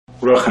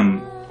Ուրախ եմ,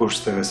 որ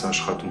ստեղ ես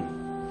աշխատում։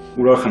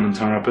 Ուրախ եմ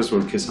ընդհանրապես,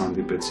 որ քեզ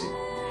հանդիպեցի։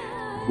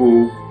 Ու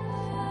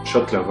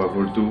շատ լավ է,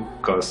 որ դու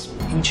կաս։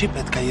 Ինչի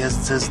պետք է ես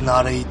ձեզ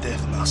Նարեի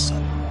տեղն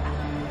ասեմ։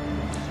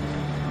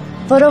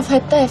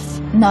 Որովհետև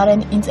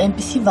Նարեն ինձ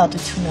այնպիսի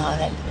վատություն է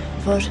արել,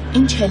 որ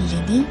ինչ էլ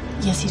լինի,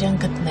 ես իրեն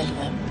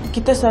գտնելու եմ։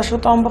 Գիտես,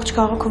 Աշոտ ամբողջ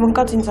քաղաքում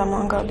ընկած ինձ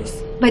աման գալիս։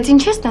 Բայց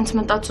ինչ ես տենց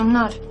մտածում,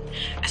 Նար։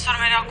 Այսօր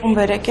մեր ակումբ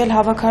էր եկել,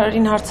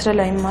 հավաքարարին հարցրել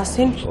է իմ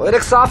մասին։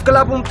 Երեք սավ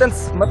կլապում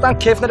տենց մտանք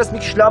քեֆներս մի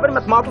քիչ լավ էր,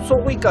 մտ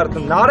մատուցողուի կար,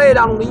 Նարե էր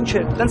անունը ինչ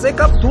էր։ Տենց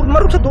եկավ դուր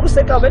մռութը դուրս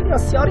եկավ էլի,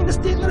 ասի արի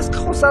նստիներս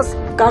կխոսաս։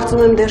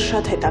 Կարծում եմ դեռ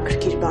շատ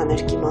հետաքրքիր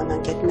բաներ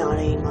կիմանանք այդ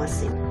Նարեի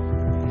մասին։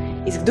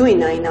 Իսկ դու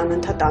ինային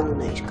անընդհատ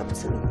անուն էիր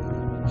կպցնում։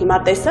 Հիմա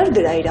տեսար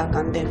դրա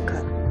իրական դեմքը։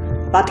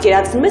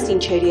 Պատկերացնում ես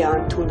ինչերի է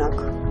անթունակ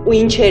ու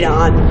ինչեր է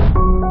անում։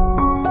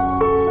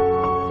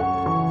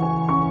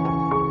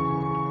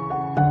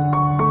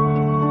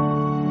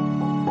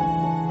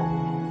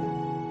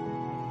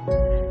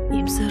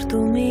 Իմ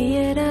սրտում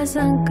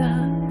երազանք կա,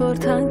 որ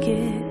թանկ է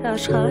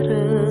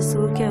աշխարհս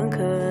ու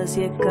կյանքս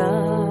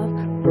եկավ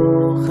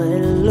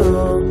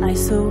փոխելու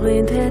այս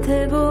ուղին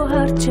թեթև ու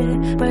հարթ չէ,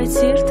 բայց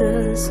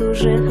սիրտս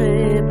ուժեղ է,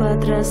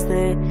 պատրաստ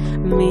է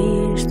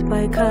միշտ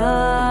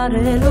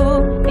պայքարելու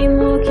իմ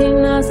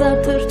հոգին ազատ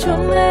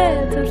թռչում է,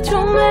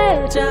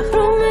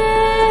 ջախրում է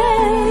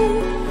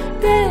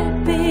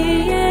դեպի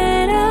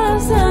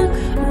երազանք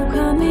ու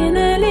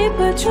կամինելի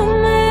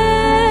փչում է,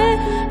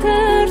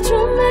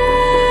 թռչում է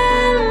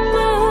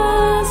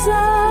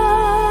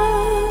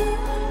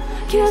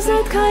Քեզ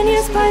այդքան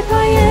ես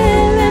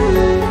պայպայել եմ,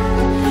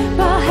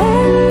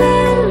 պահել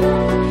եմ,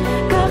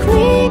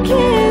 գաղտնի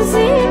քեզ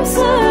իմ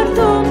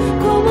սրտում,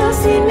 քո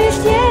մասին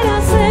միշտ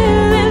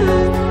երազել եմ,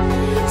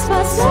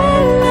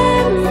 սպասել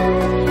եմ,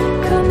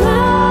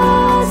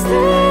 քնած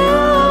թե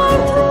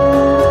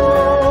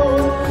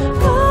արդում,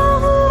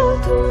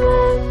 պաղորդում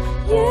եմ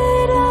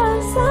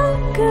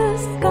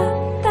երազանքս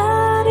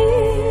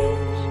կատարիր,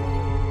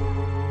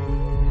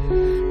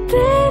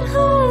 դեր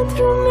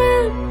խնդրում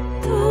եմ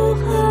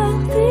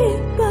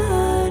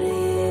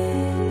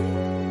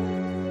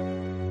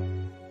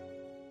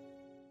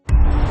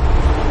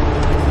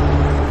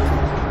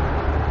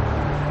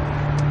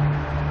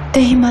Դե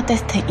հիմա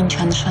տես թե ինչ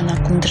է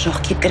նշանակում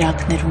դժոխքի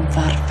կրակներում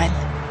վառվել,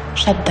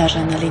 շատ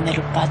դաժան է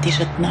լինելու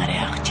պատիժդ Նարե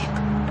աղջիկ,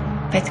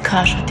 պետք է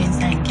Աշոտին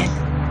զանգել,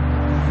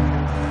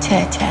 չէ,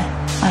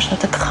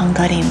 Աշոտը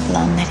կխանգարի իմ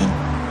պլաններին,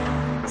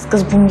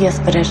 սկզբում ես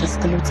վրեժս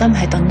կլուծեմ,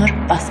 հետո նոր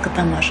պաս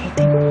կտամ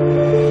Աշոտին։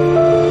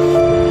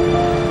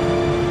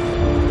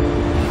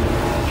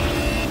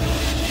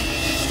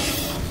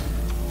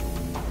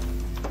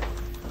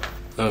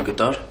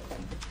 Գտար։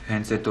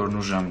 Հենց այդ օրն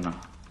ու ժամն է։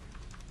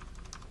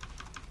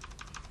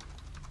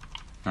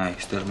 Այ,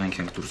 ստեղ մենք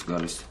ենք դուրս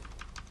գալիս։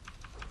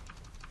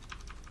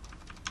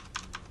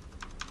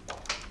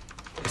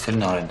 Ես էլ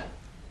Նարեն։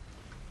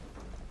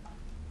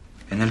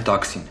 Են էլ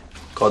տաքսին։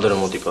 Կադրը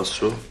մոտիկ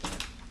ասրու։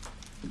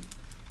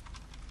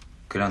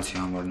 Գրանցի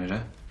համարները։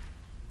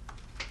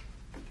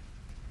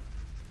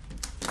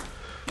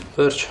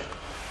 Վերջ։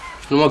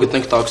 Նոմա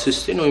գտնենք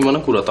տաքսիստին ու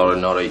իմանանք ուր է տարել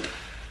Նարեին։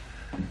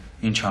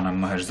 Ինչ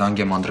անեմ մահեր,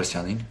 զանգեմ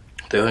Անդրեսյանին։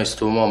 Դե այս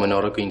թվում ամեն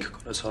առակը ինքը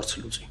կարես հարցը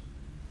լուծի։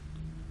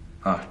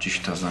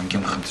 Ճիշտ է,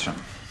 զանգեմ խնդրեմ։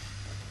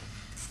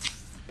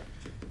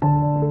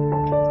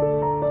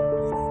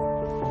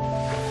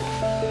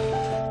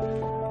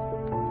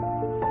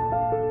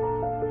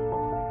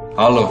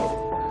 Հալո,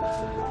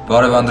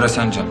 բարև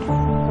Անդրեսյան ջան։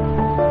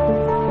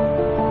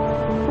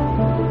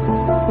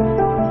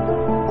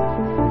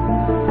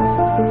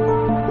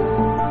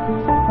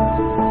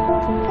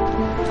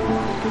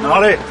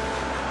 Նարե։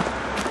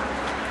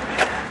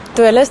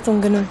 Դու էլ ես տուն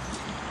գնում։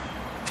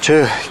 Չէ,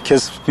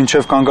 քեզ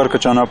մինչև կանգար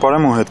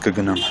կճանապարհեմ ու հետ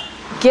կգնամ։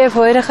 Եվ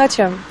հո երեխա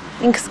չեմ,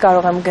 ինքս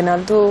կարող եմ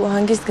գնալ, դու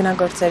հանգիստ գնա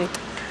գործերիդ։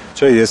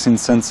 Չէ, ես ինձ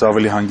սենց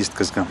ավելի հանգիստ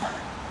կզգամ։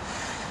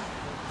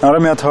 Նարե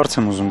մի հատ հարց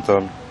եմ ուզում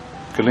տալ։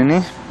 Կլինի։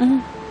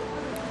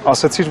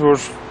 Ասացիր, որ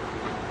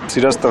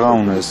սիրած տղա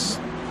ունես։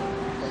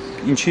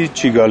 Ինչի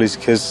չի գալիս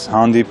քեզ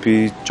հանդիպի,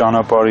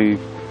 ճանապարհի,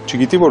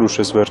 չգիտի որ ուշ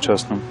ես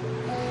վերջացնում։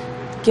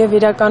 Եվ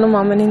իրականում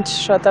ամեն ինչ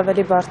շատ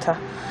ավելի բարդ է։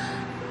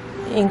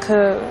 Ինքը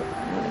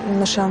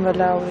նշանվել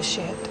է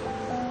ուրիշի հետ։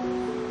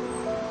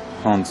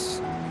 Ոնց։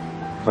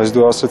 Բայց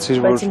դու ասացիր,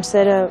 որ Բայց իմ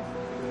սերը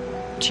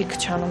չի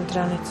քչանում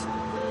դրանից։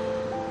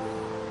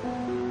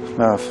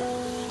 Լավ,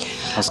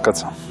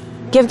 հասկացա։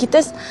 Եվ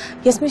գիտես,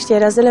 ես միշտ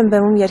երազել եմ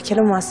բեմում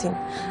երգելու մասին։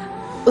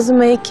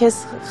 Ուզում էի քեզ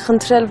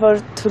խնդրել,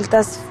 որ թույլ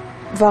տաս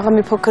վաղը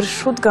մի փոքր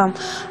շուտ գամ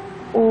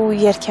ու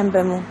երգեմ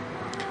բեմում։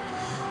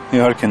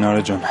 Իհարկե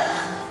Նարե ջան,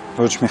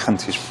 ոչ մի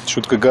խնդիր։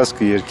 Շուտ կգաս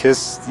կերգես,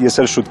 ես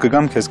էլ շուտ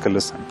կգամ, քեզ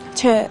կլսեմ։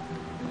 Չէ,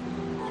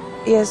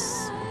 ես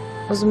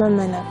ուզում եմ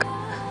մենակ,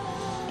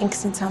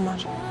 ինքս ինձ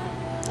համար։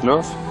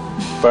 Լավ,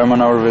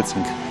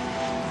 պայմանավորվեցինք։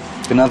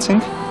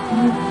 Գնացինք։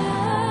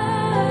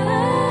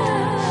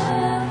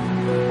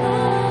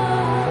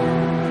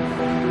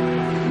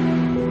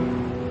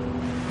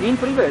 Ին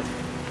պրիվետ։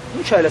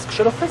 Ինչ այլ ես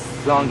կշրոքես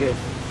զանգել։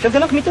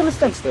 Չգնանք միտեղ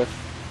նստենք ստեղ։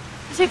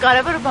 Չի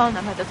կարևորը բանն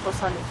եմ հետդ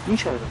խոսալու։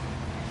 Ինչ է։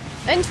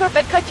 Ինչ որ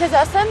պետքա քեզ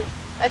ասեմ,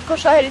 այդ քո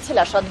շահերից էլ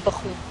է շատ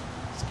բխում։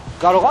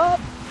 Կարող է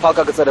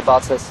փակագծերը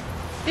բացես։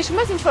 Հիշում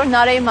ես ինչ որ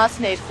Նարեի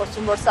մասին էիր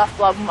խոսում, որ սա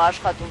ֆլավում է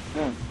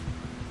աշխատում։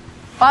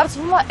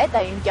 Պարզվում է այդ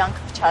է իմ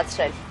կյանքը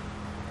փչացրել։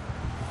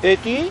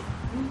 Դեպի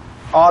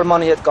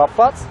Արմանի հետ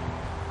կապված։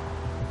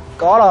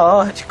 Կարա,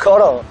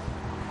 չկարա։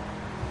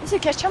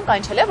 Իսկ քեզ չեմ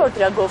կանչել, որ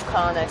դրա գովքը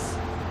անես։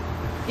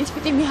 Ինձ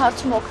պիտի մի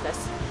հարցում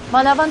օգնես։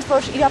 Մանավանդ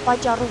որ իր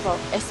պատճառով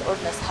այս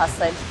օրն ես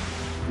հասել։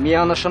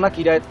 Միանշանակ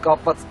իր հետ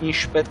կապված ինչ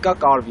պետքա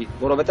կարվի,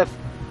 որովհետև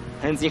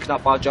հենց ինքն է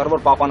պատճառը,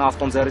 որ պապան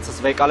ավտոն ձեռիցս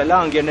վեկալել է,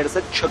 ընկերներս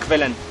հետ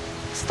չքվել են։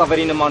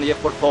 Ստավերի նման,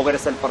 երբ որ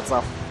փողերս էլ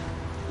պրծավ։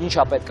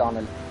 Ինչա պետք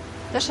անել։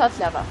 Դա շատ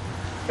լավ է։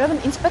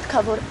 Ուրեմն ինձ պետք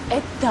է որ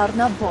այդ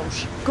դառնա բոմժ,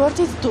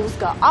 գործից դուրս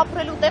գա,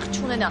 ապրելու տեղ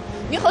չունենա։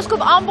 Մի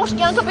խոսքով ամբողջ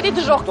կյանքը պետք է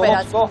դժոխք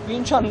վերածի։ Թող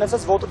ինչ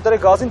աննեցես ոտը դրե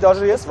գազին,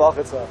 դաժե ես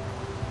վախեցա։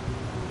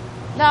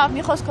 Լավ,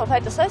 մի խոսքով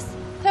հետս ես,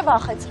 թե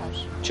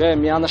վախեցար։ Չէ,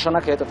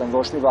 միանշանակ հետդ եմ,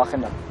 ոչ մի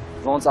վախենա։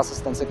 Ոնց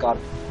ասես տենց է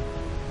կար։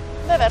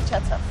 Դե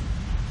վերջացավ։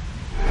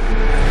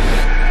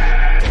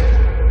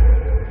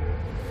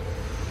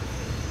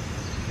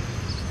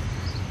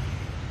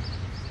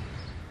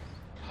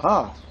 Հա,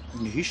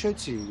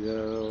 հիշեցի,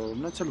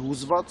 ունեց էլ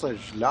հուզված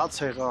էր, լաց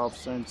եղավ,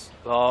 սենց։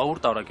 Բա ուր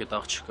տարակ այդ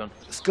աղջիկան։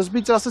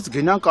 Սկզբից ասեց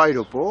գնանք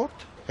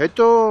այրոպորտ,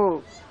 հետո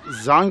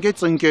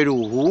զանգեց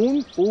ընկերուհուն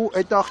ու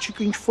այդ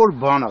աղջիկը ինչ-որ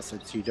բան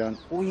ասեց իրան,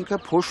 ու ինքը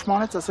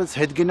փոշմանեց, ասեց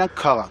հետ գնանք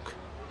քաղաք։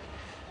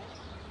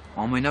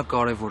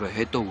 Ամենակարևորը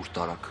հետո ուր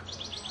տարակ։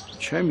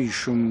 Չեմ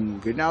հիշում,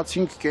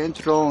 գնացինք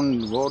կենտրոն,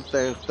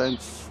 որտեղ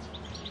տենց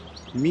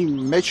մի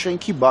մեծ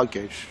շենքի բակ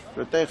էր,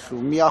 այդտեղ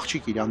մի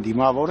աղջիկ իրան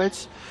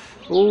դիմավորեց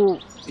ու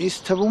ինձ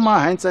թվում է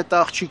հենց այդ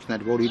աղջիկն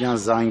էր, որ իրան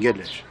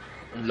զանգել էր։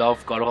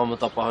 Լավ, կարող է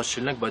մտապահած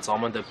չլինեք, բայց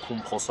ամեն դեպքում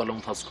խոսալու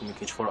ընթացքում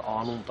ինչ որ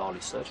անուն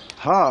տալիս էր։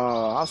 Հա,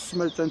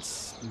 ասում էր տենց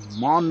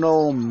Մանո,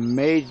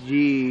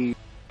 Մերի։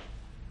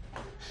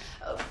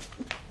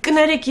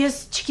 Կներեք,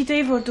 ես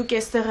չգիտեի, որ դուք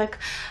այստեղ եք։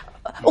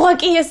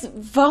 Ուղղակի ես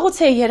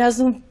վաղուց էի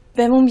երազում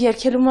բեմում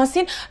երգելու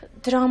մասին,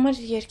 դրա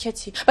համար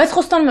երգեցի։ Բայց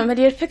խոստանում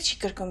եմ, երբեք չի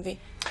կրկնվի։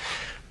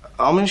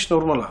 Ամեն ինչ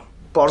նորմալ է։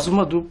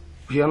 Պարզվում է դու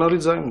հիանալի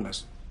ձայն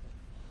ունես։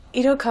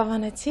 Իրոք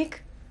հավանեցիք։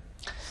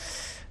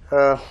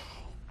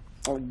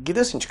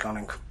 Գիտես ինչ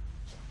կանենք։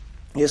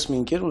 Ես մի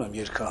ընկեր ունեմ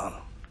երգահան։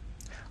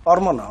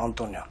 Արմանա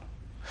Անտոնյան։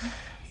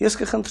 Ես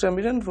կխնդրեմ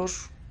իրեն, որ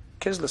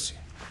քեզ լսի։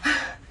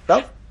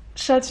 Լավ։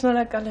 Շատ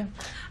շնորհակալ եմ։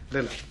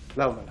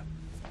 Լավ է։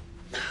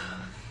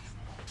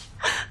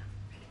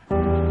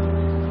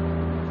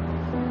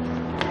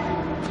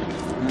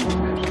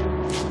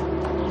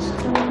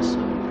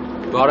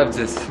 Բարև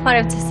ձեզ։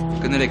 Բարև ձեզ։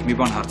 Կներեք, մի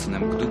բան հարց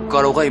ունեմ։ Դուք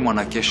կարող եք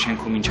իմանալ քեզ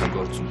շենքում ինչա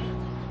գործում։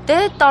 Դե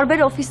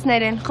տարբեր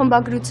օֆիսներ են,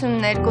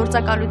 խմբագրություններ,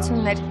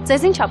 գործակալություններ։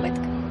 Ձեզ ինչա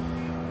պետք։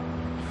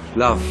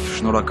 Լավ,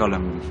 շնորհակալ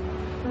եմ։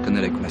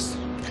 Կներեք մեզ։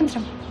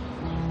 Խնդրեմ։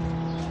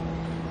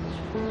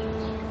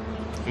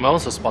 Հիմա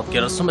ոնց ես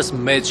պատկերացնում ես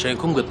մեծ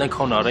շենքում գտնենք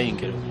քո Նարեի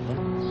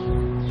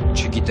ընկերուհին։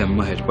 Չգիտեմ,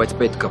 մհեր, բայց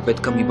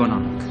պետքա մի բան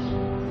անենք։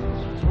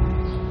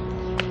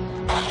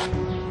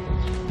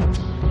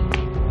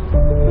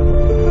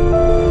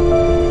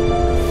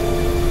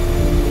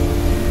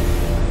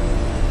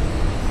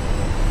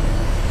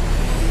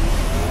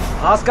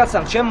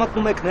 Հասկացանք, չեմ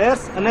մտնում եք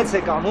ներս, ընեց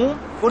եք անում,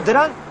 որ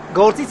դրան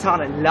գործից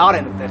հանեն, լար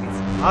են ուտեղից։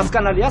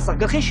 Հասկանալի է, սա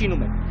գլխին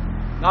շինում եք։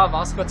 Լավ,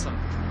 հասկացա։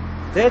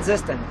 Դե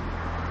ձեզ տենը։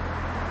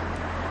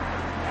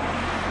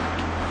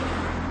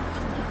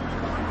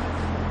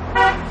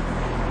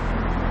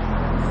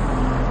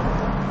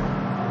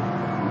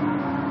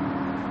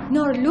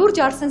 Նոր լուրջ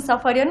Արսեն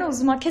Սաֆարյանը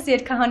ուզում է քեզ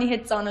երգահանի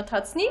հետ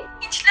ծանոթացնի։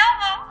 Ինչ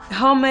լավ է։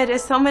 Համեր,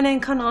 այս ամեն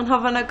այնքան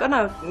անհավանական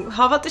է,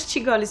 հավատս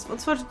չի գալիս,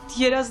 ոնց որ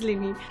երազ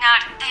լինի։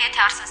 Նար, դե եթե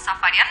Արսեն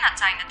Սաֆարյանն է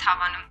ձայնը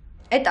հավանում։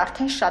 Այդ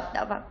արդեն շատ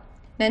լավ է։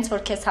 Նենց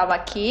որ քեզ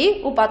հավաքի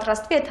ու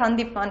պատրաստվի այդ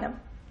հանդիպմանը։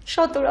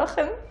 Շատ ուրախ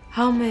եմ։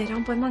 Համեր,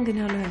 անպայման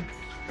գնալու եմ։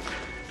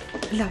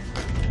 Լավ։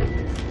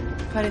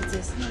 Բարև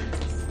ձեզ։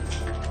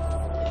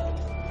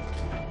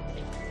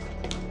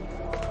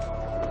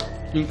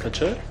 Ինքը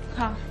չէ։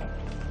 Հա։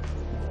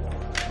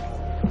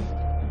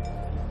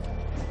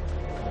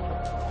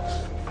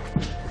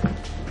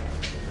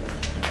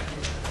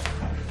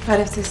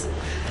 Բարև ձեզ։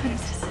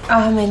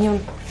 Ահմենյուն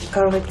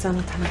կարող եք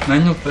ծանոթանալ։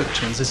 Նայնու պետք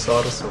չէ, ինձ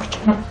սարը սորճ։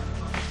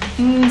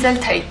 Ինձ էլ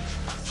թեյ։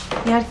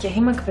 Իհարկե,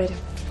 հիմա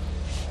կբերեմ։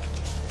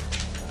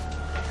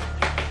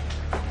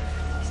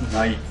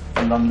 Նայ,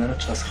 բանները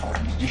չես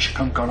խառնում։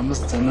 Ինչքան կարող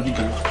ես ծեների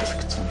գլուխ ես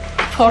գցում։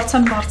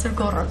 Փորձեմ բարձր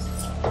գոռալ։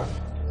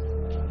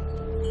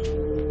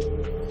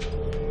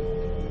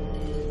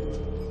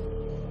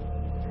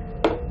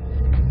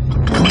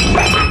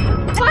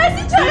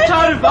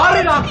 Չարի,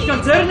 վարիր աղջիկան,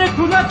 ձերն եք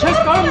ունա չես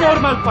կարող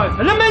նորմալ պայել,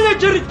 հլը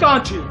մենեջերիդ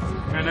կանչի։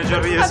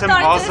 Մենեջերը ես եմ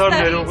 1000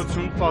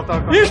 ներողություն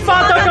պատական։ Ինչ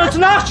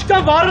պատականություն,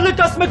 աղջիկան վարել եք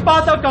ասում եք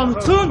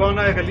պատականություն։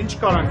 Բան ա եղել, ինչ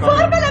կարան կանեմ։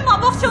 Վարվել եմ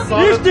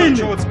ամբողջովին։ Ինչ դին,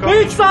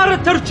 ինչ սարը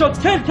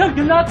թրջոց, քել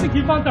գնացեք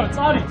հիվանդանոց,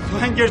 արի։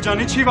 Ընկեր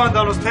ջան, ինչ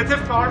հիվանդանոց,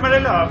 թեթև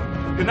կարմրել է։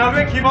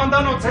 Գնալու եք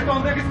հիվանդանոց, հետո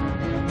այնտեղից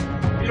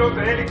իրոք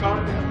էլի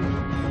կարելի է։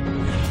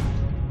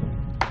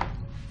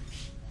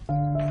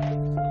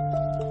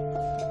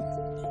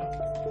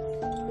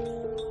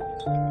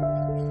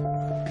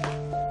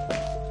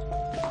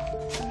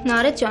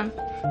 Նարեկ ջան,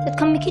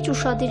 պետք է մի քիչ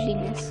ուշադիր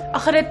լինես։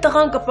 Ախր այդ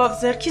տղան կպավ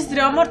ձեռքից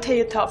դրա համար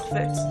թեյը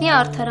թափվեց։ Մի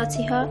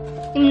արդարացի, հա։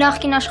 Իմ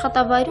նախկին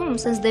աշխատավայրում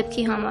սենց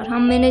դեպքի համար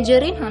համ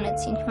մենեջերին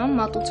հանեցին, համ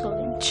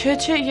մատուցողին։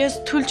 Չէ, ես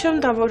թույլ չեմ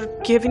տա, որ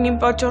Գևինին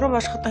պատճառով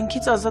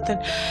աշխատանքից ազատեն։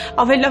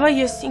 Ավելի լավ է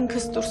ես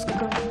ինքս դուրս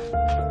կգամ։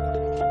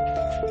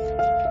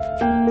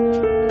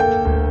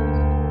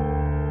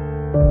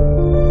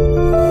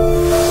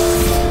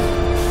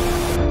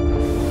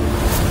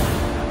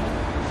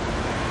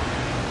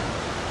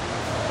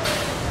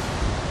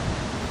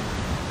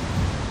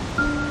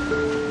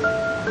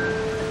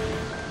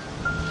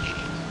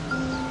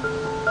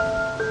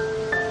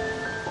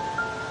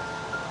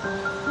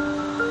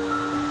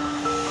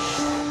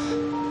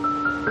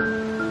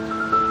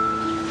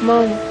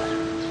 Մամ,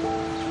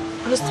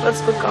 հստված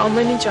վկա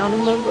ամեն ինչ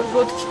անում եմ, որ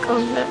ոտքի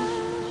կանգնեմ,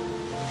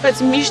 բայց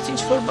միշտ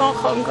ինչ-որ բան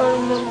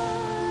խանգարում եմ։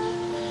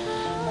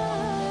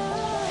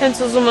 Հենց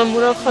ուզում եմ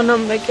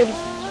ուրախանամ, մեկ էլ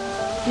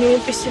մի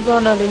այնպիսի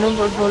բան ա լինում,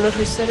 որ բոլոր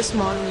հույսերս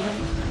մարում եմ։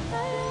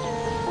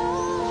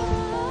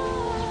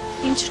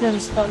 Ինչն եմ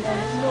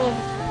սխալվում, մամ։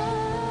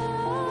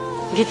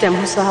 Գիտեմ,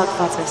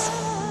 հուսահատված ես,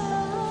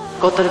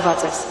 կոտրված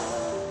ես,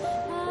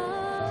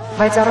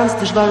 բայց առանց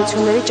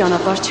դժվարությունների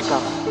ճանապարհ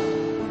չկա։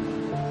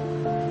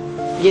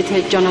 Եթե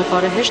այդ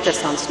ճանապարհը հեշտ ես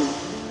անցնում,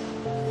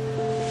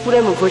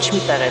 ուրեմն ոչ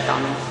մի տեղ է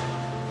տանում։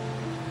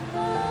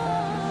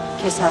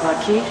 Քեզ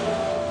հավաքիր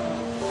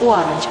ու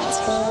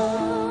առաջացիր։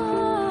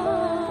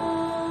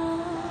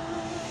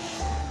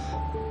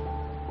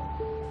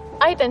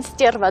 Այդ են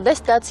ստերվա դե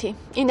ստացի,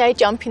 ինայի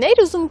ճամփիներ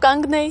ուզում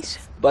կանգնեիր։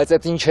 Բայց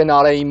այդ ինչ են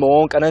արեի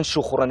մոն, կնեն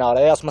շուխուր են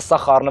արեի, ասում սա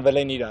խառնվել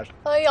են իրար։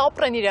 Այ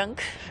ապրեն իրանք։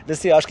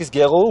 Լսի աշկից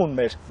գեղողուն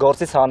մեր,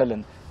 գործից հանել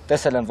են,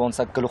 տեսել են ոնց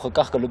է գլուխը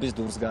կախ կլուբից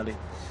դուրս գալի։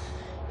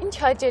 Ինչ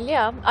հաճելի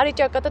է, արի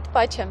ճակատդ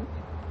պաչեմ։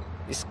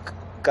 Իսկ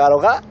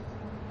կարող է։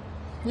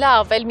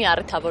 Լավ, էլ մի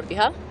առթավորվի,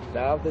 հա։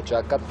 Լավ, դե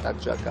ճակատ, տակ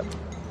ճակատ։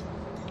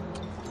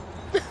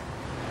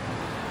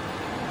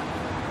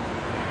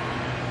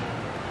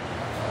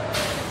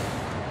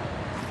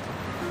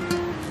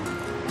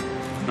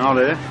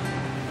 Նարե,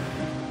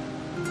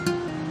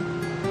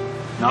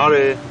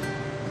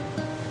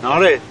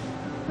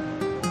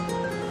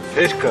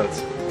 վեր կաց,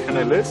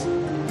 քնել ես,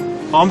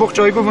 ամբողջ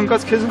այգով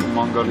ընկած քեզ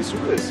ման գալիս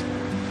ու ես։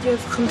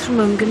 Եվ խնդրում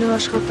եմ գնա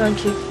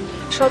աշխատանքի,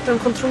 շատ եմ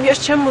խնդրում, ես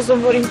չեմ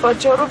ուզում, որ իմ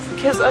պատճառով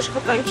քեզ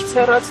աշխատանքից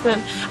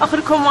հեռացնեն,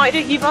 ախր քո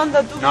մայրը հիվանդ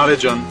է դու։ Նարե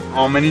ջան,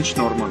 ամեն ինչ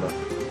նորմալ է,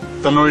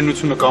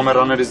 տնօրինությունը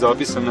կամերաների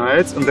զապիսը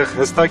նայեց, ընդեղ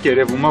հստակ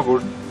երևում է, որ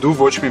դու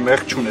ոչ մի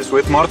մեղք չունես, ու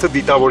այդ մարդը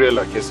դիտավորել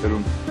է քեզ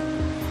հերում։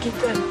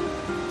 Գիտեմ։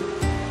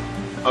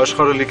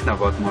 Աշխարհը լիքն է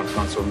վատ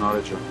մարդկանցով,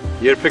 Նարե ջան,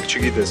 երբեք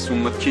չգիտես ում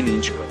մտքին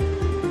ինչ կա։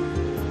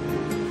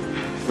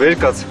 Վեր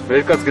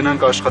կաց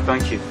գնանք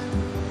աշխատանքի,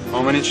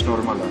 ամեն ինչ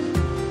նորմալ է։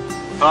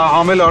 Հա,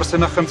 համել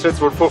Արսենը խնդրեց,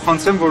 որ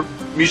փոխանցեմ, որ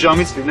մի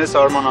ժամից լինես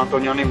Արման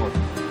Անտոնյանի մոտ։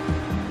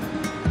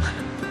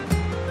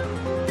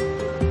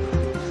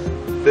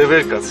 Դե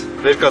վեր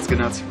կաց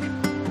գնացինք։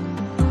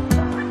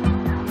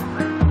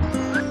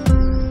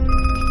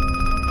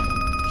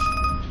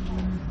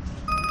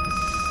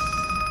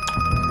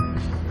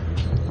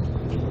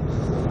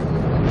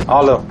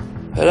 Ալո։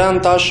 Հրան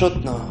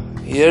տաշոտն է,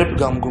 երբ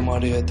գամ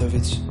գումարի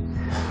հետևից։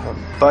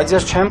 Բայց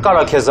ես չեմ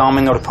կարա քեզ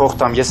ամեն օր փող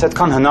տամ, ես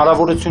այդքան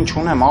հնարավորություն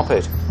չունեմ,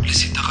 ապեր։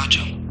 Լսի տղա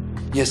ջան,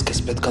 ես քեզ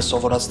պետքա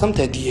սովորացնեմ,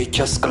 թե դի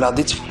եկյա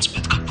սկլադից ոնց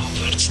պետքա փող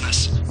վերցնես։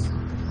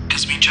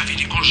 Քեզ մինչև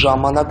իրիկուն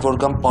ժամանակ, որ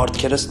գամ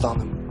պարտքերս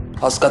տանեմ։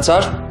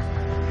 Հասկացար։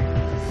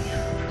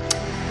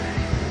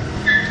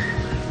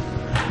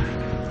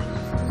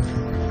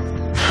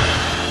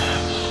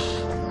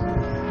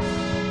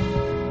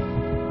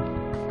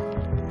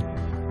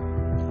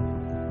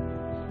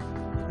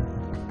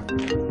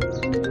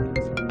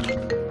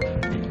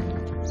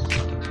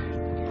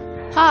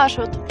 Հա,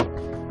 Աշոտ։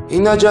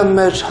 Ինա ջան,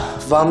 մեր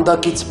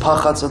վանդակից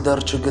փախածը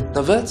դեռ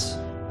չգտնվեց։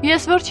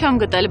 Ես որ չեմ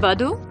գտել, բա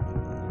դու։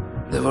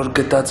 Դե որ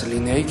գտած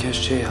լինեի, քեզ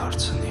չէի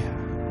հարցնի։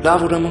 Լավ,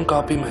 ուրեմն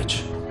կապի մեջ։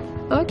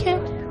 Okay։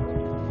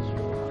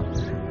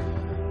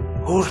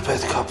 Ուր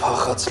պետքա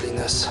փախած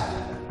լինես։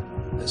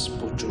 Այս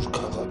փոճուր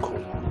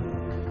քաղաքում։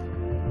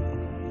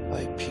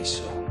 Այ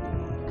փիսո։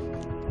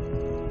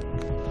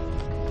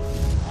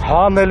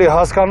 Հա, Նելի,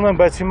 հասկանում եմ,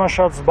 բայց հիմա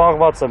շատ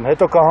զբաղված եմ,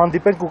 հետո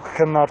կհանդիպենք ու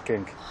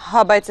կքննարկենք։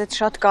 Հա, բայց այդ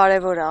շատ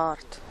կարևոր է,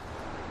 Արդ։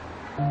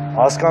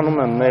 Հասկանում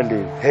եմ,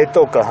 Նելի,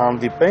 հետո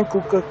կհանդիպենք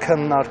ու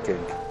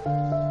կքննարկենք։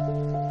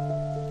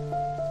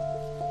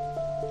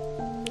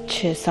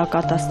 Չէ, սա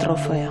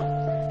կատաստրոֆա է։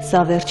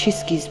 Սա վերջի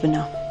սկիզբն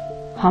է։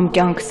 Համ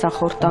կյանքս է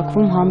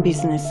խորտակվում, համ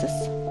բիզնեսս։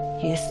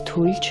 Ես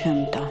թույլ չեմ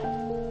տա։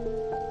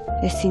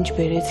 Ես ինչ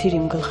բերեցիր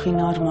իմ գլխին,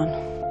 Արման։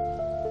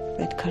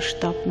 Պետք է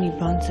շտապ մի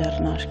բան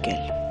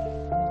ձեռնարկել։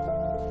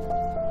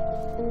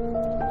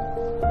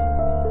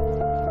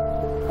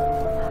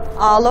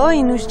 Ալո,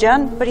 Ինուշ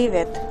ջան,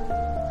 պրիվետ։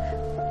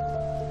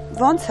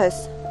 Ոնց ես։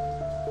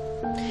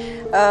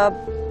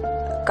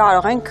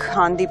 Կարող ենք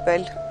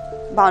հանդիպել,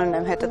 բան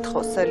ունեմ հետդ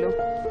խոսելու։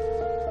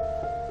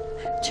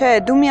 Չէ,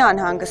 դու մի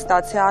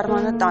անհանգստացի,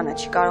 Արմանը տանը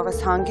չի, կարող ես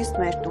հանգիստ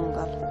մեր տուն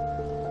գալ։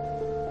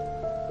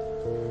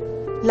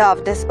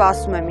 Լավ, դե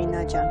սպասում եմ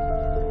Ինա ջան։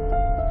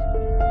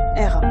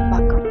 Եղա,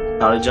 բակա։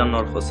 Նարեկ ջան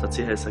նոր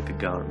խոսացի, հեսա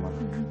կգա Արման։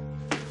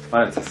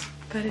 Բարև ձեզ։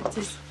 Բարև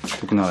ձեզ։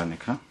 Դուք Նարեն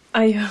եք, հա։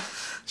 Այո։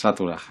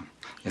 Շատ ուրախ եմ։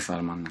 Ես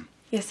Արմանն եմ։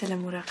 Ես էլ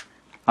եմ ուրախ։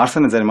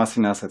 Արսենը ձեր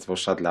մասին ասաց,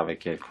 որ շատ լավ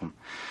եք երգում։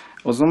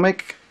 Ուզում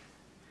եք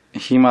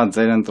հիմա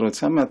ձեր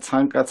ընտրությամբ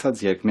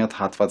ցանկացած երգ, մի հատ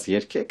հատված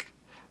երգեք,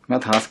 մի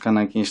հատ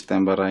հասկանանք ինչ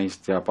տեմբրային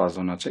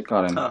դիապազոնա չէ,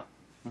 Կարեն։ Հա։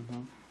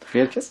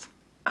 Երգես։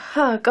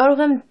 Հա, կարող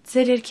եմ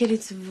ձեր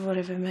երգերից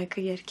որևէ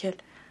մեկը երգել։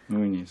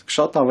 Նույնիսկ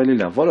շատ ավելի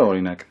լավ, որը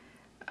օրինակ։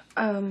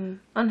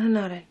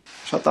 Անհնար է։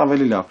 Շատ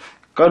ավելի լավ։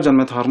 Կար ջան,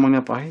 մեծ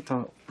հարմոնիա պահի, դա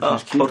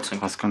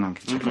փորձենք հասկանանք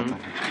ինչ է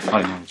կատարվում։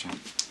 Այ նայ ջան։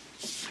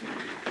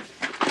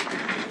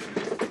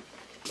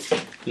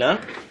 Լավ։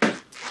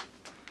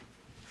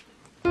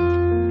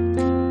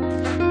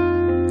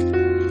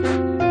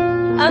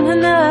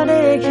 Անհնար է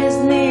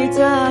քեզնից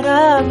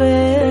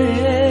առավել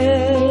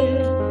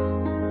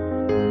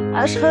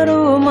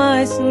Աշխարհում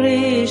այս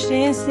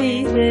ուրիշին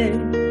սիրել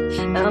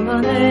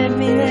Ամանել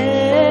մի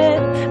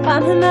հետ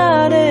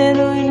Անհնար է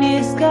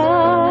նույնիսկ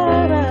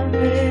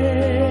առավել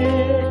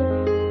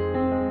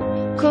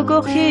Քո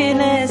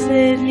կողքին է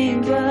սերնին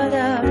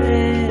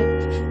վարավել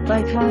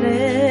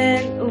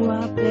Պայքարել ու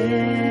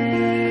ապրել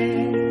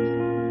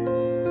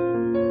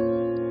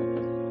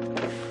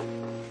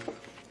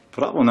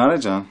Բրավո Նարե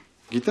ջան,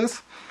 գիտես,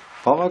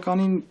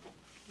 բավականին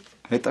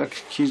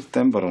հետաքրքիր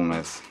տեմբր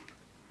ունես։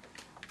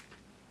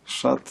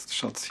 Շատ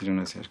սիրուն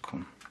ես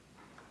երգում։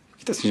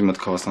 Գիտես ինչ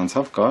մտքովս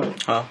անցավ կար։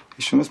 Հա։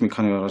 Հիշում ես մի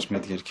քանի օր առաջ մի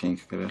հատ երգ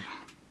էինք գրել։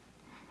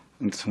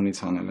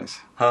 Ընդունից անել ես։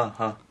 Հա։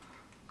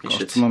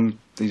 Կարծում եմ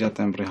իր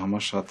տեմբրի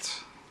համար շատ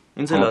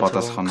ինձ էլ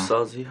աթվում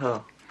քսազի, հա։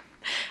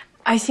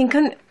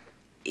 Այսինքն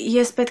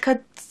ես պետքա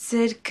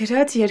ձեր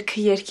գրած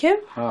երգը երգեմ։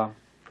 Հա,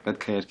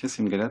 պետք է երգես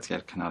իմ գրած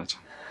երգը Նարեջ։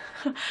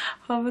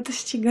 Հավատս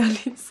չի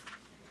գալիս։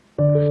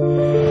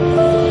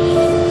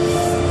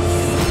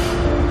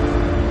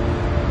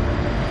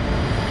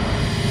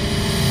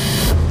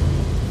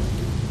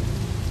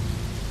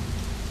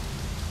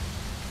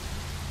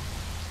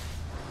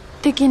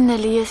 Տիկինն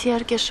էլի, ես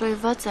իհարկե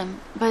շոյված եմ,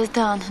 բայց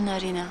դա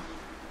անհնարին է։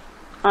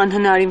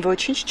 Անհնարին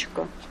ոչինչ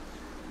չկա։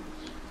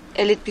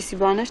 Էլ այդպիսի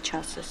բաներ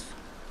չասես։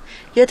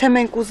 Եթե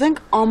մենք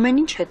ուզենք, ամեն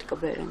ինչ հետ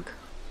կբերենք։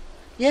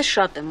 Ես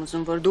շատ եմ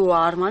ուզում, որ դու ու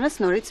Արմանս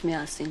նորից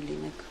միասին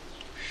լինեք։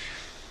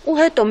 Ու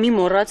հետո մի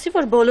մոռացի,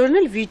 որ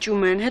բոլորն էլ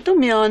վիճում են, հետո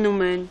միանում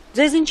են։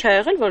 Ձեզ ինչ ա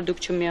եղել, որ դուք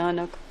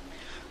չմիանաք։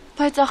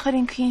 Բայց ախր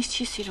ինքը ինձ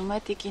չի սիրում, է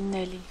տիկինն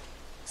էլի։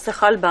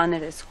 Սխալ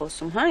բաներ ես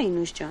խոսում, հա,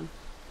 Ինուշ ջան։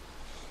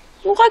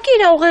 Ուղղակի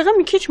իր ուղեղը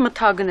մի քիչ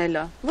մթագնել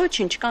է։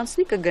 Ոչինչ,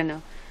 կանցնի կգնա։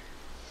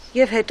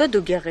 Եվ հետո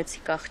դու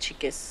գեղեցիկ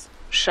աղջիկ ես։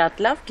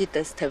 Շատ լավ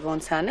գիտես, թե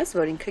ոնց անես,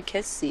 որ ինքը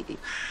քեզ սիրի։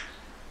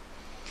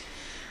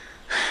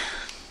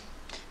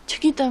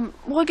 Չգիտեմ,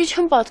 ուղղակի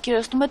չեմ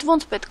պատկերացնում, այդ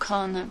ոնց պետք է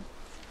անեմ։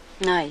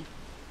 Նայ։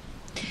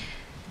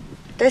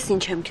 Տես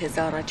ինչ եմ քեզ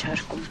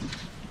առաջարկում։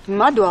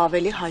 Հիմա դու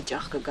ավելի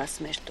հաճախ կգաս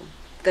մեր տուն,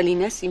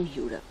 կլինես իմ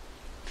հյուրը։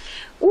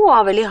 Ու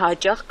ավելի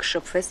հաճախ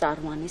կշփվես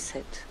Արմանիս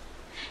հետ։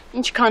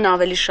 Ինչքան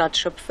ավելի շատ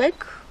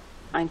շփվեք,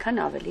 այնքան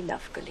ավելի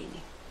լավ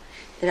կլինի։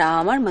 Դրա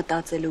համար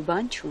մտածելու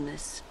բան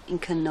չունես։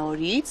 Ինքը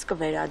նորից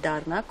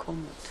կվերադառնա քո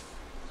մոտ։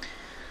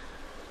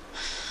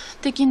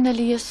 Տիկինն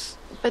էլի, ես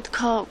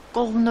պետքա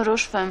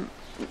կողմնորոշվեմ։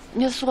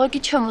 Ես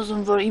ուղղակի չեմ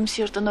ուզում, որ իմ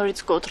սիրտը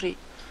նորից կոտրի։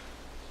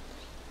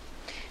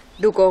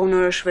 Դու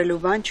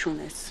կողմնորոշվելու բան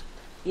չունես։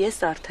 Ես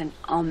արդեն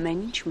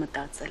ամեն ինչ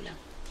մտածել եմ։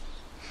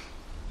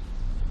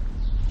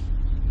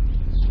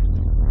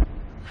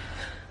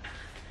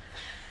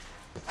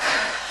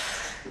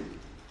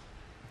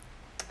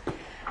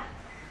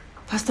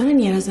 Փաստորեն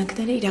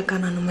երազանքները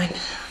իրականանում են։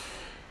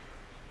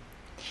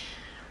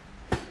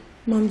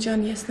 Մամ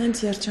ջան, ես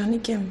նենց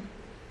երջանիկ եմ։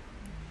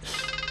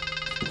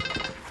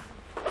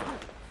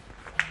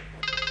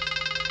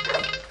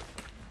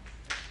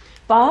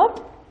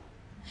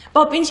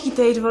 Պապ, ինչ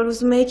գիտեիր, որ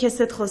ուզում էի քեզ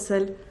հետ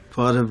խոսել։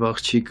 Բարև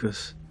աղջիկս։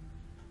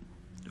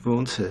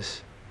 Ոնց ես։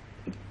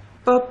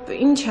 Պապ,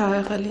 ինչ ա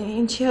եղել,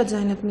 ինչի ա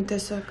ձայնդ մի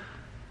տեսակ։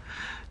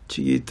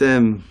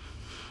 Չգիտեմ,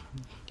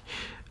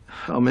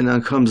 ամեն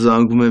անգամ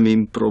զանգում եմ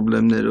իմ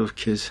պրոբլեմներով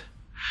քեզ։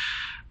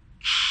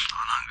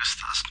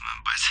 Անհանգստացնում եմ,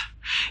 բայց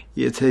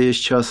եթե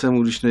ես չասեմ,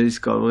 ուրիշներից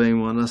կարող է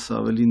իմանաս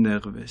ավելի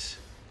նեղվես։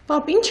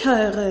 Պապ, ինչ ա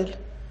եղել։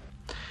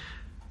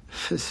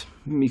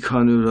 Մի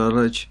քանի օր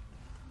առաջ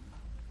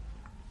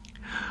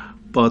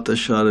պատը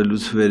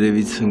շարելուց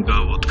վերևից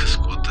հնգավոտքս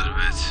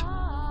կոտրվեց։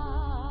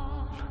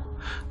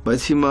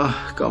 Բայց հիմա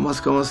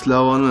կամաց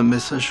լավանում եմ,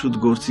 հեսա շուտ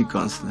գործի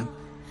կանցնեմ։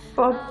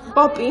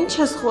 Պապ, ինչ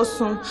ես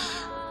խոսում։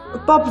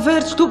 Պապ,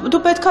 վերջ, դու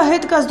պետքա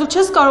հետ գաս, դու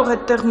չես կարող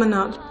այդտեղ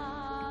մնալ։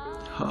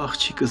 Հա,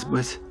 աղջիկս,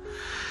 բայց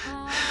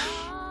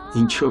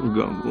ինչով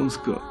գամ, ոնց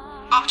գամ։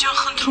 Պապ ջան,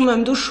 խնդրում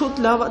եմ, դու շուտ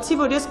լավացի,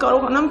 որ ես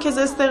կարողանամ քեզ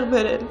այստեղ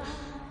բերել։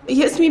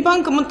 Ես մի բան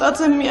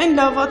կմտածեմ, միայն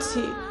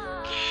լավացի։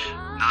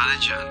 Նարե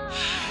ջան,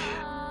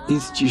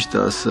 ինձ ճիշտ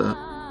ասա,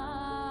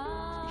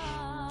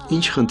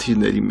 ինչ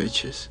խնդիրների մեջ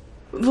ես։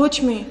 Ոչ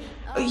մի,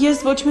 ես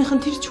ոչ մի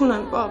խնդիր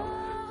չունեմ, պապ։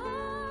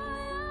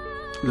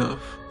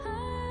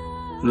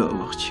 Լավ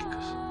աղջիկս։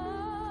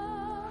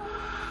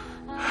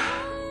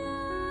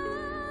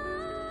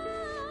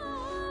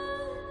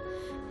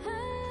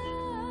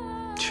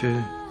 Չէ,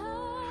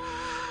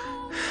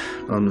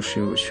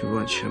 Անուշին ոչ մի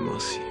բան չեմ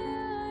ասի,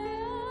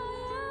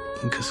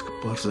 ինքս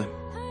կպարզեմ,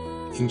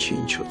 ինչի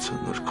ինչոց է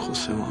նոր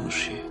կխոսեմ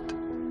Անուշի հետ։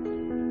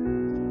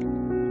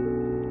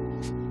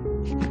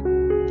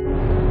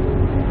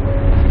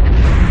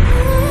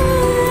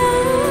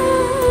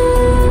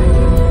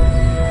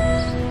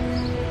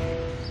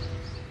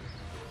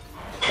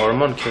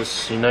 Արման, քեզ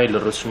Սինայի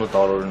լռությունը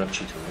տարօրինակ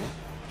չի թվում։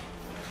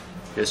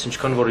 Ես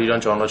ինչքան որ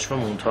իրան ճանաչում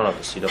եմ,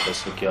 ընդհանրապես իրապես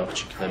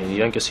աղջիկներ են։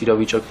 Իրանք այս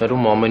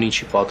իրավիճակներում ամեն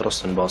ինչի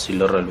պատրաստ են բացի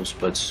լռելուց,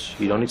 բայց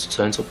իրանից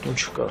ցենցոպտուն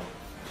չկա։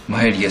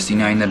 Մայր, ես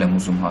Սինային էլ եմ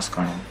ուզում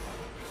հասկանալ։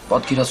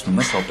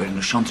 Պատկերացնում ես ապեր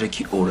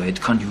նշանտրեքի օրը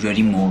այդքան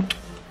հյուրերի մոտ։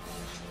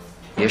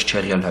 Ես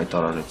չեղյալ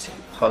հայտարարեցի։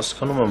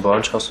 Հասկանում եմ,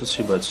 բան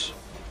չասացի, բայց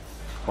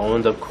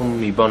ամեն դեպքում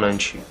մի բան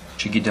այն չի։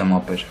 Չգիտեմ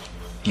ապեր։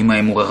 Հիմա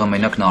իմ ուղեղը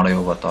մենակ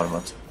Նարեով է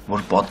տարված,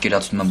 որ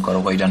պատկերացնում եմ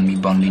կարող է իրան մի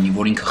բան լինի,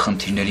 որ ինքը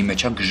խնդիրների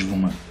մեջ է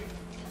գժվում է։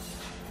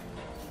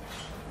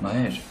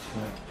 Մայր,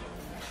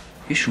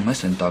 հիշում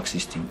ես այն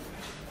տաքսիստին,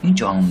 ինչ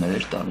անուններ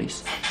էր տալիս։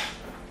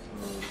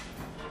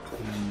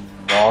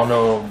 Բանը,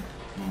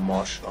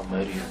 Մաշա,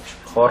 Մերի,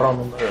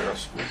 խառանումներ էր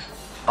ասում։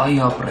 Այ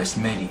ապրես,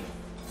 Մերի,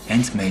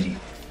 հենց Մերի։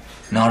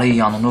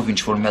 Նարեի անունով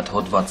ինչ-որ մի հատ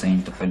հոդված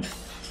էին տպել։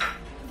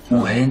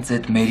 Ու հենց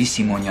այդ Մերի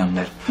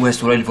Սիմոնյանն էր, ու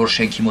այսօր էլ որ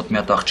շենքի մոտ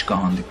մի հատ աղջկա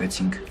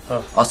հանդիպեցինք։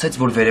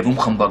 Ասեց, որ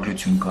վերևում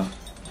խմբագրություն կա։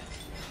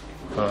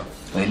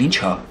 Էլ ինչ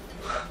հա։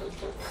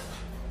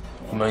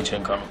 Հիմա ինչ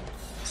ենք անում։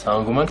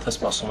 Սանգում ենք, թե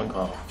սպասում ենք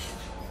վաղը։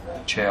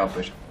 Չէ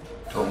ապեր,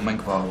 թողում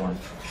ենք վաղվան։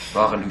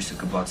 Վաղը լույսը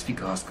կբացվի,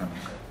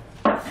 կհասկանանք։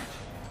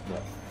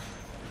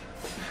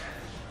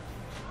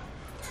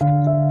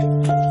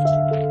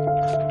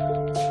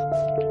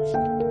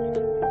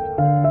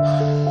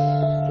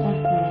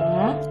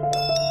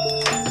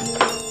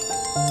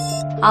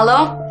 Ալո։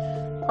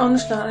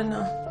 Անուշ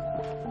Նարենա։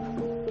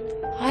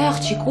 Հայ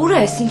աղջիկ, ուր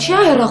ես, ինչի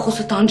է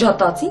հեռախոսը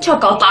տանջատած, ինչ է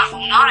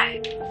կատարվում, Նարե։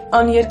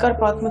 Ան երկար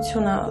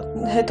պատմություն է,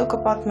 հետո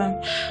կպատմեմ։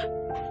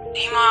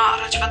 Հիմա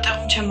առաջվա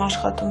տեղում չեմ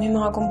աշխատում, հիմա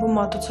ակումբում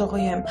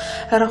մատուցողի եմ։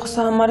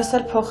 Հեռախոսը համարս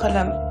էլ փոխել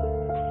եմ։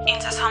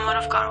 Ինձ ես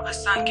համարով կարող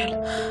ես զանգել։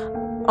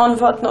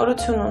 Անվատ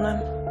նորություն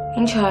ունեմ։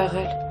 Ինչ ա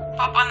եղել։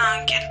 Պապան ա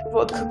ընկել,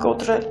 ոտքը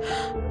կոտրել։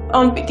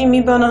 Ան պիտի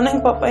մի բան անենք,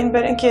 պապային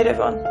բերենք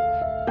Երևան։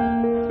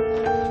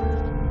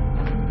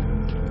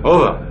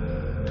 Ո՞վ է։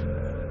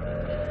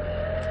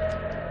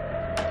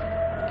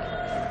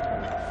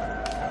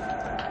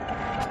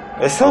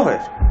 Էս ո՞վ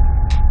էր։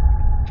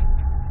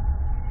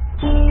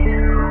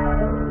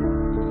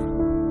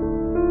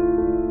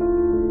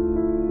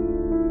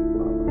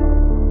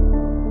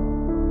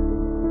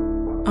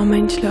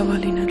 Ամեն ինչ լավ է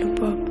լինելու,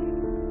 պապ։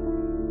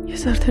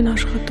 Ես արդեն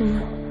աշխատում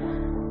եմ։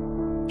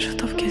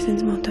 Շուտով քեզ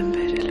ինձ մոտ եմ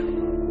բերելու։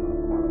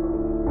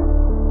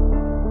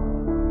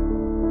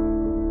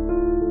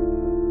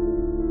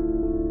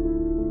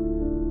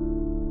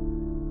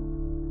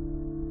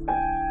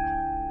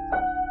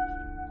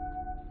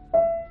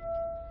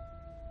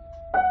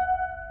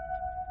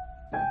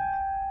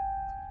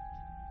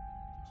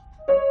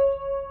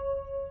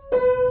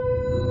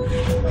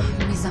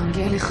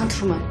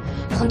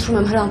 Խնդրում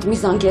եմ հրանտ մի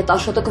զանգի այդ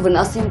Աշոտը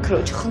կվնասի իմ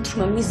քրոջը,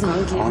 խնդրում եմ մի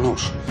զանգի։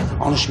 Անուշ,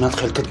 մի հատ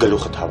խելքդ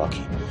գլուխը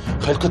հավաքի։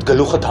 Խելքդ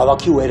գլուխը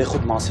հավաքի ու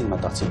երեխուդ մասին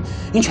մտածի։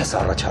 Ինչ ես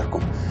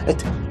առաջարկում։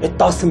 Այդ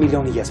 10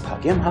 միլիոնի ես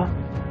փակեմ, հա։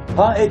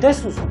 Հա, այդ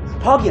ես ուզում։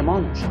 Փակեմ,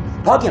 Անուշ։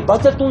 Փակեմ,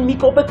 բայց այդ տուն մի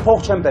կոպեկ փող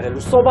չեմ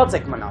բերելու, սոված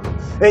եք մնալու։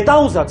 Այդ ա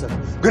ուզածը։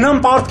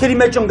 Գնամ պարտքերի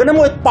մեջ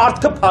ընկնեմ ու այդ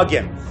պարտքը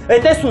փակեմ։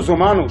 Այդ ես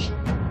ուզում, Անուշ։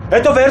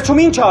 Հետո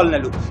վերջում ինչ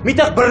ալնելու։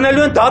 Միտեղ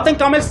բռնելու են դատեն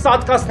կամ էլ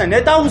սատկացնեն,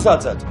 այդ ա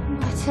ուզածը։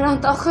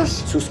 Հրանտ ախր։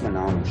 Սուս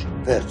մնա Անուշ,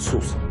 վերջ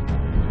սուս։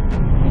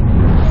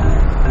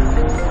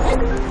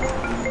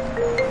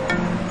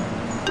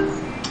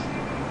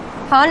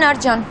 Հա,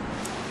 Նարջան։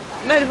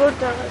 Մեր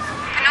որտեղ ես։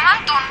 Գնում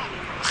եմ տուն,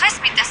 խես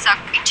մի տեսակ,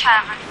 ինչ ա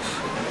եղել։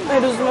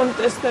 Մեր ուզում եմ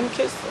տեսնեմ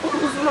քեզ,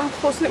 ուզում եմ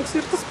խոսենք,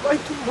 սիրտս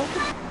պայթում է։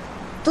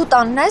 Դու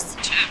տանն ես։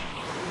 Չէ։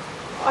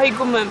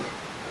 Այգում եմ,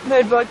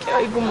 մեր բակի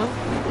այգում եմ։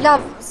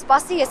 Լավ,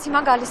 սպասի, ես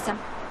հիմա գալիս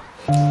եմ։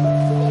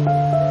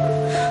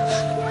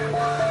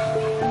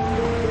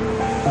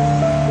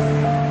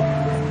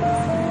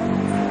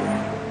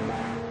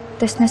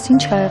 Տեսնես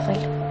ինչ ա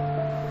եղել։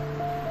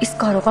 Իսկ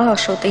կարող է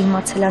Աշոտը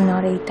իմացել է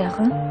Նարեի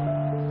տեղը։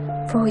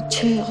 Ոյ,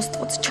 չէ,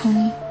 Աստված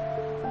չանի։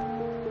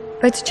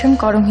 Բայց չեմ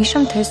կարող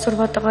հիշեմ, թե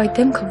այսօրվա տղայի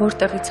դեմքը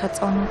որտեղից է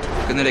ծանոթ։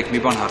 Կներեք, մի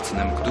բան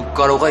հարցնեմ, դուք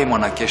կարող եք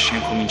իմանալ քեզ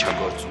շենքում ինչ է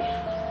գործում։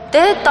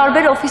 Դե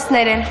տարբեր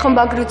օֆիսներ են,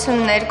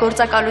 խմբագրություններ,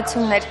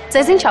 գործակալություններ։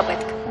 Ձեզ ինչ ա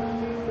պետք։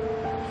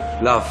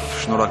 Լավ,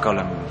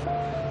 շնորհակալ եմ։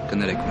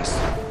 Կներեք մեզ։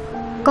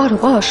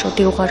 Կարող է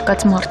Աշոտի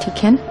ուղարկած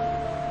մարդիկ են։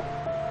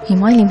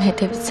 Հիմա էլ իմ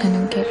հետևից են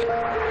ընկել։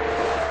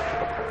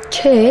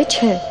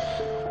 Չէ,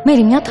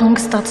 մերի մի հատ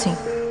հանգստացի։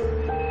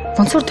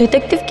 Ոնց որ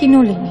դետեկտիվ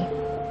կինո լինի։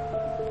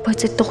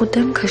 Բայց այդ տղու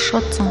դեմքը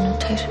շատ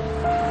ծանոթ էր։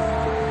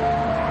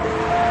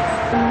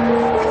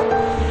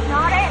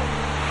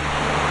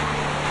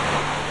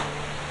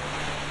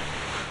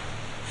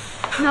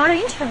 Նարե,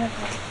 ինչ է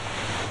եղել։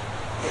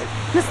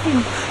 Նստի։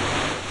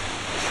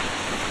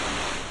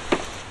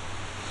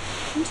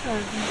 Ինչ ա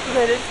եղել։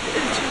 Վերել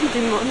չեմ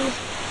դիմանում։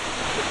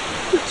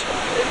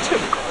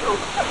 Չեմ կարող։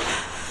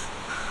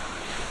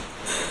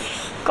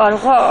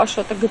 Կարող է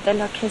Աշոտը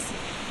գտելա քեզ։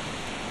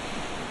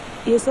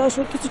 Ես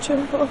Աշոտից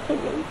չեմ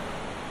վախենում։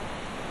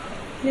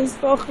 Ես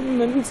վախենում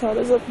եմ ինձ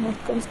հարազատ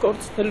մարդկանց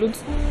կորցնելուց։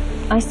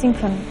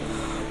 Այսինքն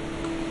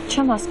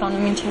չեմ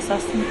հասկանում ինչ ես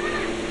ասում։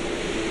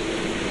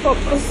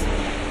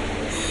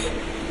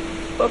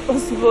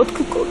 Պապաս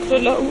ոտքը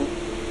կոտրել է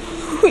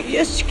ու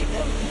ես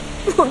չգիտեմ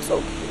ոնց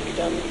օգնել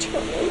իրան ինչ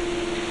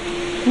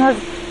անեմ։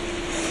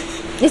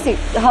 Ես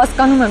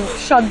հասկանում եմ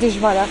շատ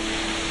դժվար է,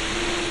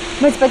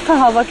 բայց պետք է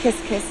հավաքես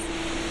քեզ։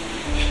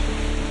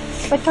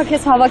 Պետք է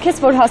քեզ հավաքես,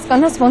 որ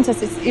հասկանաս ոնց ես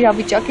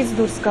իրավիճակից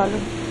դուրս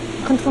գալու։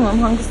 Խնդրում եմ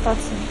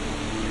հանգստացի։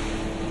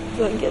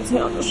 Զանգեցի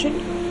Անուշին,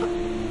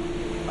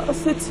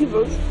 ասեցի,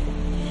 որ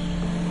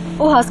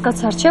ու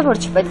հասկացար չէ, որ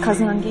չպետք է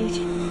զանգեիր։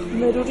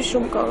 Մեր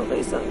ուրիշում կարող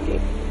էի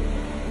զանգել։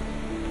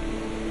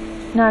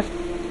 Նար,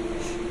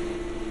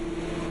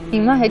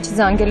 հիմա հեչ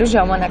զանգելու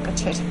ժամանակը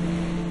չէր։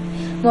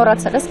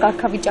 Մոռացել ես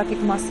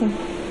կարգավիճակիդ մասին։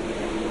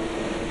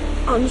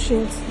 Անուշ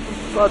ինձ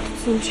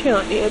պատություն չի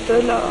անի, հետո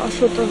էլ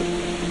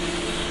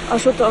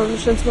Աշոտը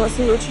Անուշ ինձ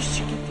մասին ոչինչ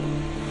չգիտի։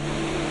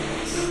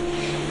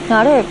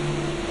 Նարե,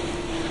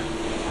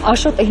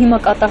 Աշոտը հիմա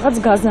կատաղած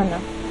գազան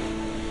է։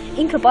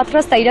 Ինքը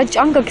պատրաստ է իր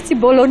ճանկը գցի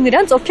բոլոր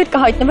նրանց, ովքեր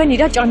կհայտնվեն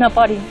իր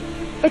ճանապարհին։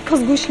 Պետք է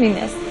զգույշ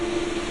լինես։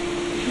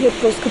 Երբ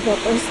խոսքը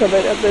պապայիս է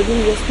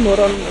վերաբերում, ես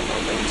մոռանում եմ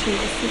ամեն ինչի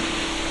մասին։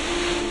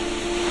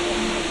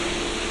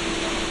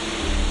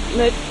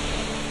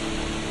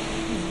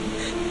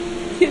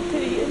 Եթե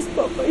ես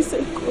պապայիս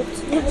էլ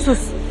կորցնում։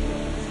 Սուս,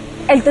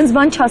 էլ տենց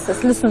բան չասես,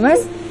 լսում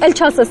ես, էլ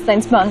չասես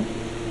տենց բան։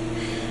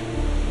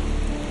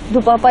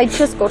 Դու պապայիդ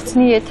չես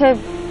կորցնի, եթե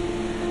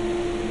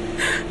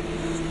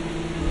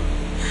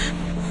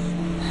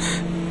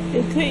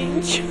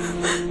ինչ։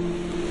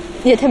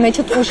 Եթե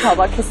մեջդ ուժ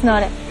հավաքես,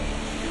 Նարե։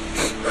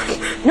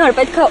 Նար,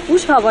 պետք է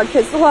ուժ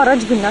հավաքես ու առաջ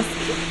գնաս։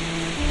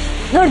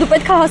 Նար, դու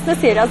պետք է հասնես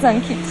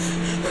երազանքի։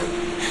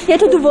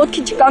 Եթե դու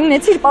ոտքի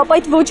չկանգնեցիր,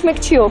 պապայիդ ոչ մեկ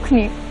չի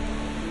օգնի։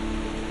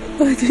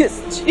 Բայց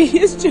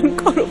ես չեմ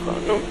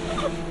կարողանում։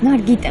 Նար,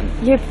 գիտեմ,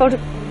 երբ որ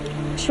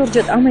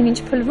շուրջդ ամեն ինչ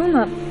փլվում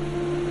է,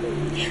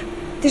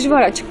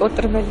 դժվար է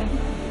չկոտրվելը։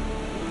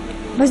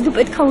 Բայց դու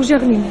պետք է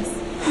ուժեղ լինես։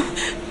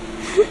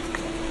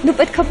 Դու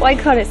պետք է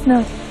պայքարես,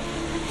 Նար։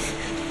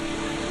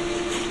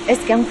 Այս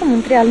կյանքում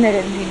ընտրյալներ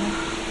են լինում։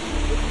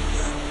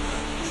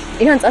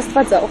 Իրանց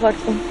Աստված է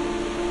ուղարկում։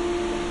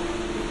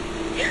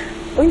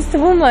 Ու ինձ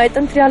թվում է այդ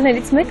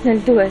ընտրյալներից մեկն էլ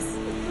դու ես։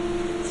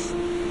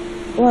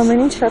 Ու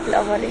ամեն ինչ շատ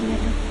լավ է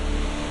լինելու։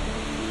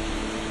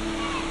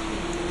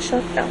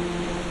 Շատ լավ։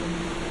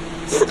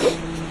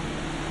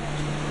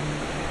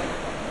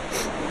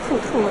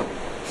 Խնդրում եմ։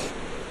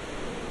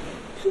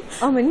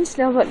 Ամեն ինչ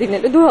լավ է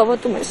լինելու, դու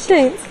հավատում ես,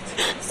 չէ՞ ինձ։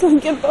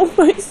 Զանգեմ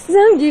պապայիս։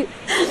 Զանգի։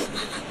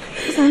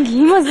 Զանգի,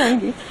 հիմա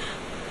զանգի։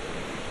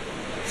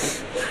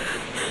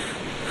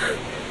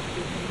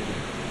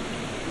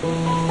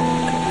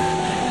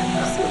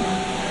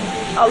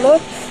 Ալո։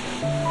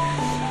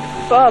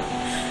 Պապ։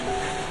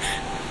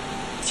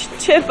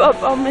 Չէ, պապ,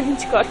 ամեն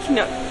ինչ կարգին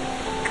է։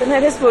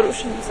 Կներես, որ ուշ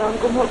եմ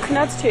զանգում,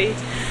 հոգնած չէիր։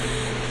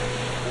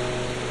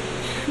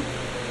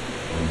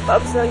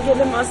 Պապ, զանգել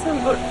եմ ասեմ,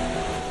 որ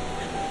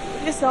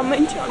ես ամեն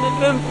ինչ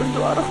անելու եմ, որ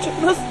դու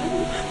առողջանաս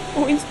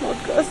ու ինձ մոտ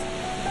գաս։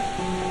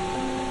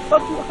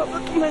 Պապ, դու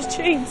հավատում ես,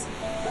 չէ՞ ինձ։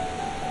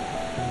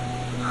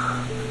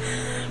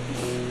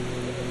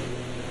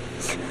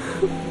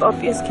 Պապ,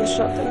 ես քեզ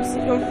շատ եմ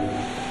սիրում։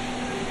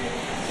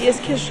 Ես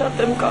քեզ շատ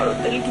եմ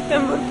կարոտել,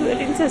 գիտեմ, որ դու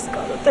էլ ինձ ես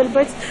կարոտել,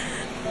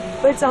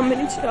 բայց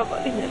ամեն ինչ լավ է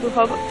լինելու,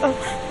 հավատա։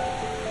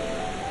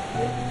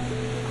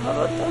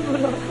 Հավատա,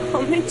 որ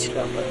ամեն ինչ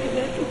լավ է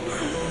լինելու։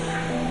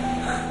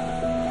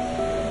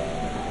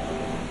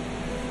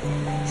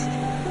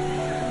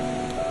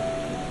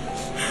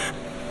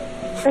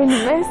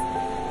 Էնում ես։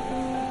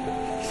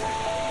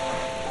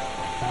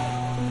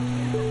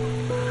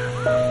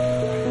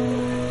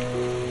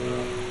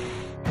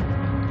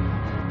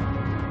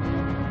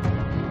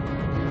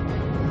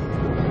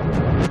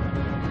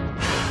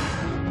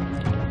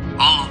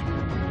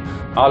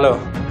 Ալո,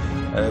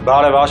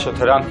 բարև Աշոտ,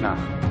 հրանքն է։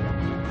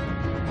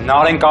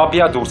 Նարեն կապի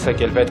է դուրս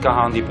եկել, պետք է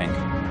հանդիպենք։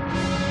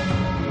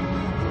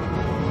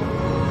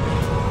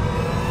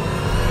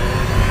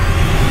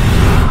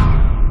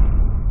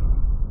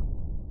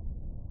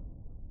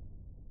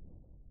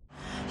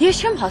 Ես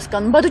չեմ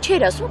հասկանում, բա դու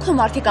չէիր ասում քո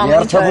մարդիկ ամեն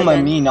ինչ արել են։ Երթվում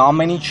եմ ին,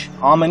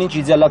 ամեն ինչ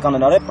իդեալական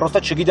են արել, պրոստը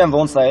չգիտեմ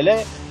ոնց է ելե,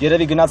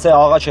 երևի գնացել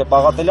աղա չէ,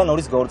 պաղատել են,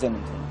 նորից գործ են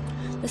ընտրել։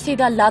 Լսի,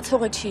 դա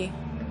լացողը չի։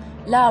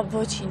 Լավ,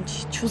 ոչինչ,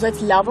 չուզեց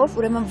լավով,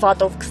 ուրեմն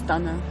վատով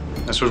կստանա։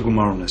 Այսօր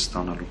գումար ունես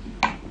ստանալու։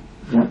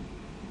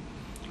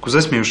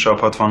 Կուզես մի ուշ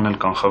շաբաթվանն էլ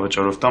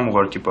կանխավճարով տամ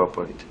ուղարկի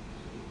պապայիդ։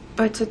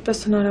 Բայց այդպես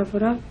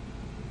հնարավոր է։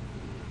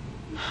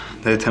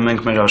 Դե եթե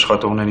մենք մեր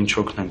աշխատողներին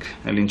չօգնենք,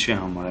 էլ ինչի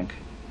համար ենք։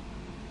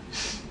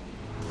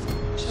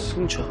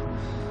 Ինչո՞։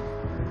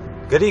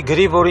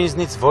 Գրի, որ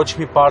ինձնից ոչ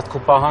մի պարտք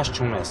ու պահանջ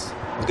չունես։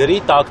 Գրի,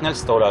 տակնել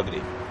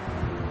ստորագրի։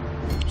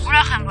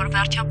 Ուրախ եմ, որ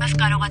վերջապես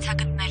կարողացա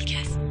գտնել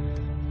քեզ։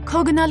 Քո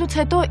գնալուց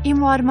հետո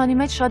իմ ու Արմանի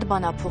մեջ շատ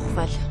բան ա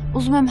փոխվել։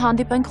 Ուզում եմ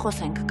հանդիպենք,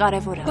 խոսենք,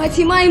 կարևոր է։ Բայց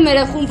հիմա իմ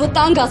երեխուն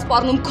վտանգ ա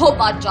սպառնում քո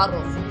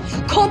պատճառով։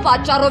 Քո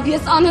պատճառով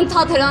ես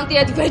անընդհատ հրանտի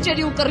այդ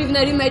վեճերի ու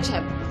կռիվների մեջ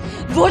եմ։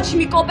 Ոչ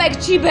մի կոպեկ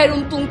չի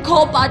բերում տուն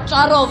քո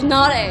պատճառով,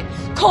 Նարե,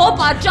 քո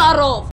պատճառով։